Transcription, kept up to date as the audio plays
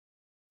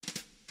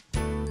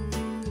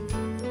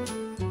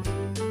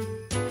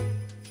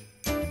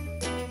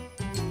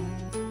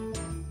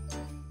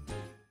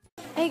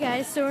Hey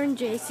guys, so we're in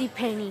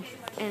JCPenney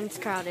and it's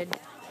crowded.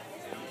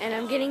 And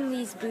I'm getting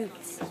these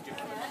boots.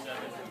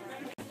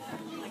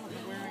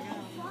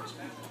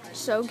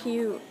 So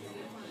cute.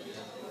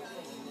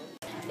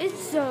 It's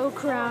so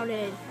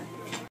crowded.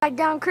 Upside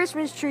down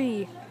Christmas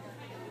tree.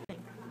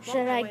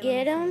 Should I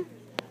get them?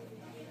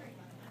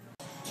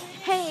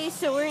 Hey,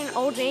 so we're in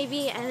Old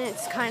Navy and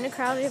it's kind of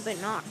crowded,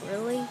 but not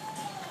really.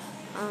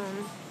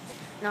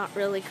 Not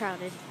really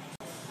crowded.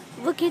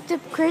 Look at the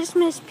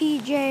Christmas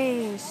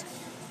PJs.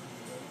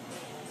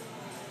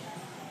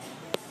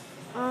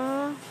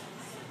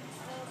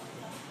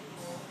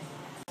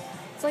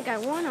 It's like I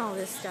want all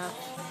this stuff.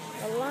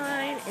 The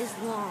line is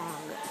long.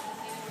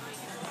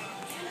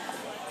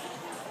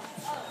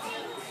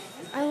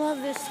 I love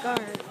this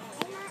scarf.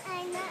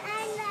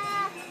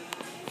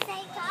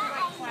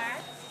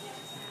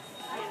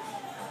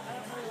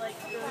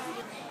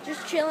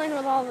 Just chilling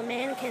with all the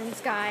mannequins,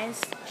 guys.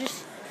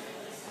 Just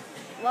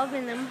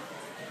loving them.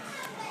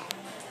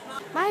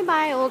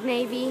 Bye-bye, Old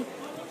Navy.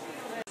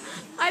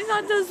 I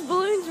thought those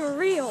balloons were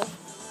real.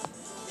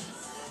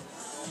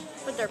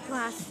 But they're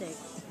plastic.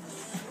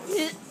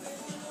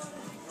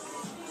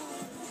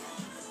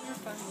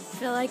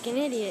 Feel like an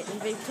idiot in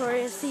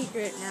Victoria's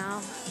Secret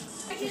now.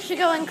 We should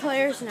go in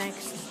Claire's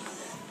next.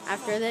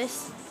 After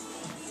this.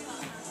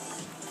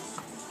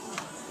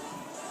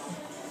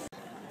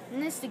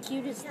 Isn't this the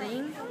cutest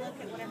thing?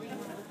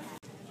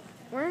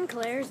 We're in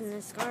Claire's and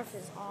this scarf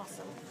is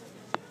awesome.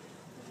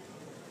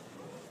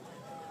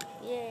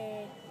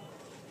 Yay.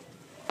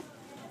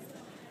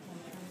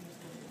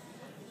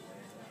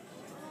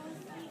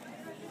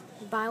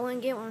 Buy one,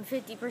 get one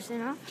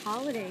 50% off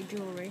holiday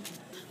jewelry.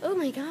 Oh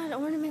my god,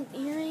 ornament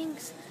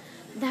earrings.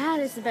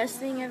 That is the best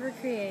thing ever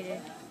created.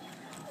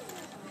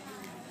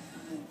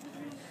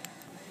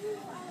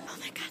 Oh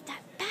my god,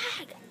 that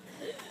bag.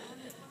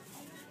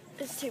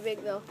 It's too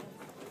big though.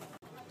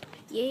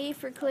 Yay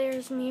for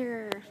Claire's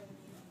mirror.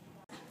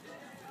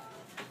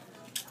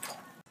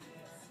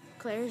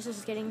 Claire's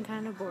is getting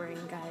kind of boring,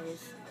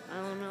 guys. I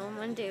don't know what I'm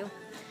gonna do.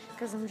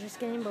 Because I'm just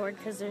getting bored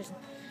because there's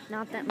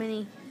not that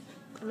many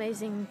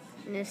amazingness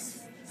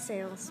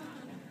sales.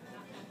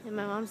 And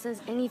my mom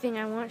says anything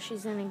I want,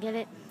 she's gonna get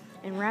it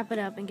and wrap it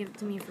up and give it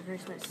to me for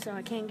Christmas. So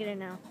I can't get it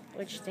now,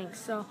 which stinks.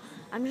 So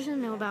I'm just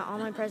gonna know about all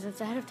my presents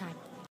ahead of time.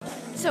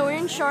 So we're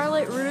in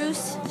Charlotte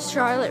Russe,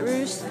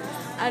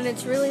 and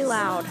it's really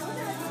loud.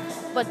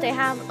 But they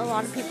have a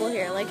lot of people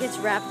here, like it's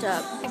wrapped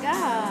up. Oh my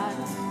god.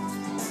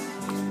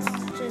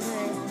 Which is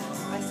it?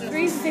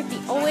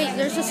 $3.50. Oh wait,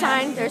 there's a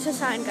sign, guys.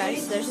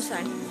 There's a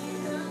sign.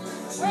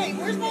 Wait,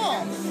 where's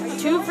Mom?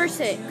 2 for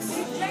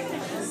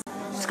 $6.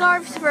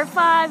 Scarves for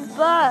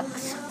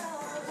 $5.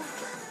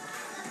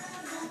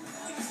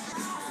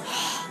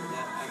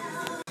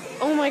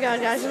 Oh my god,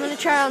 guys, I'm gonna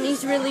try on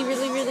these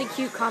really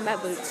cute combat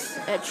boots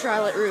at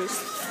Charlotte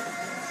Russe.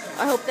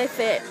 I hope they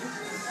fit.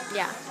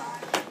 Yeah.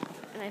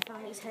 And I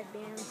found these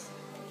headbands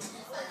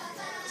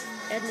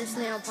and this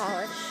nail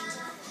polish.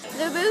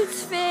 The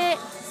boots fit.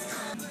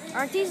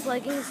 Aren't these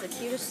leggings the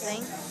cutest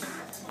thing?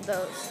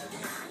 Those.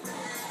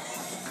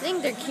 I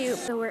think they're cute.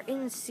 So we're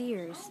in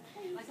Sears,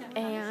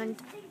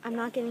 and I'm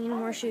not getting any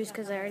more shoes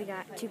because I already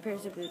got 2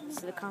 pairs of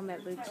boots, the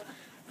combat boots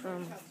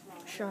from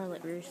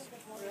Charlotte Russe,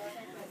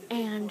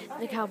 and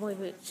the cowboy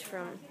boots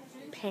from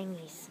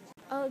Penny's.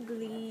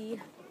 Ugly.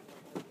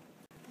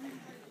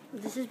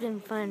 This has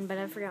been fun, but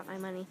I forgot my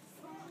money,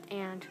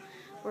 and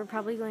we're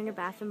probably going to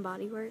Bath and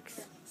Body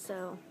Works,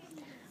 so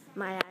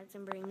my dad's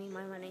gonna bring me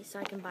my money so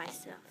I can buy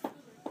stuff.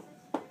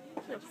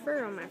 There's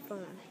fur on my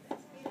phone.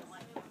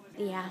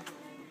 Yeah.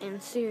 And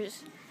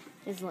Sears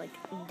is like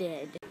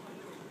dead.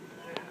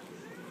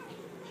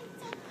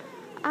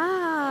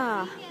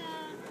 Ah!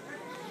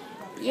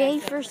 Yay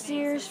for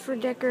Sears for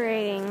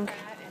decorating.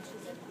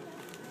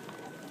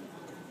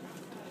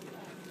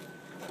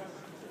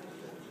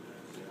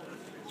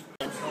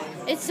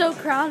 It's so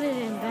crowded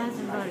in Bath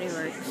and Body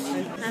Works.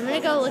 I'm gonna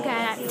go look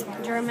at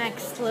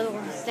Germex little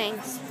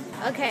things.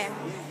 Okay,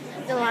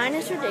 the line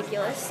is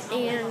ridiculous,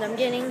 and I'm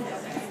getting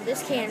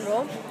this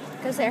candle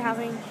because they're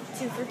having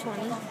 2 for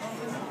 $20.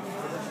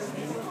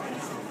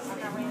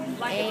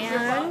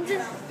 And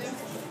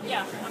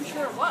Yeah, I'm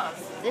sure it was.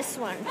 this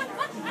one.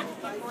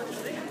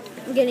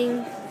 I'm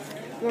getting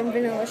warm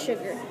vanilla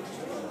sugar.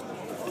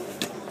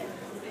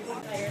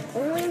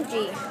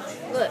 OMG.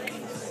 Look.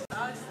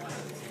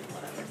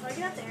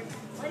 Get up there.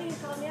 Lady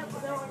called me up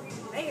because I want to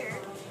be there.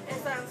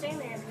 And so I'm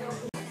standing there.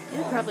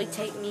 It'll probably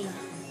take me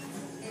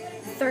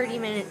 30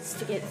 minutes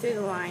to get through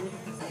the line.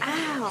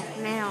 Ow!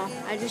 Now,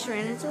 I just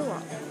ran into the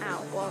wall.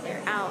 Ow, wall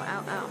there. Ow,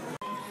 ow, ow.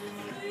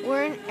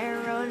 We're in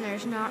Arrow and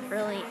there's not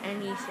really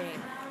anything.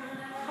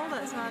 Hold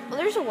on, son. Well,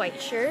 there's a white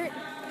shirt.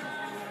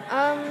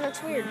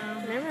 That's weird.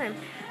 Never mind.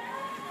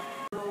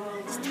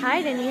 It's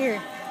tight in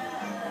here.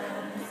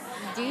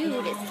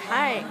 Dude, it's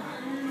tight.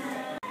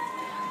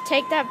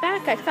 Take that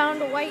back. I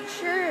found a white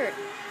shirt.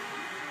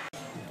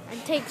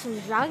 I'd take some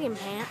jogging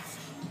pants.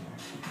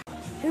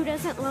 Who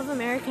doesn't love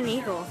American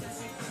Eagle?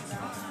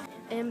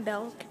 And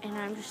Belk, and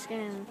I'm just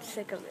getting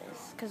sick of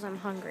this because I'm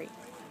hungry.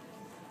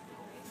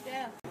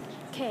 Yeah.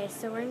 Okay,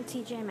 so we're in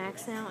TJ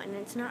Maxx now, and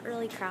it's not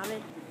really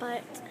crowded,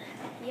 but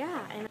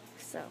yeah, and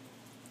so,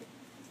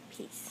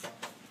 peace.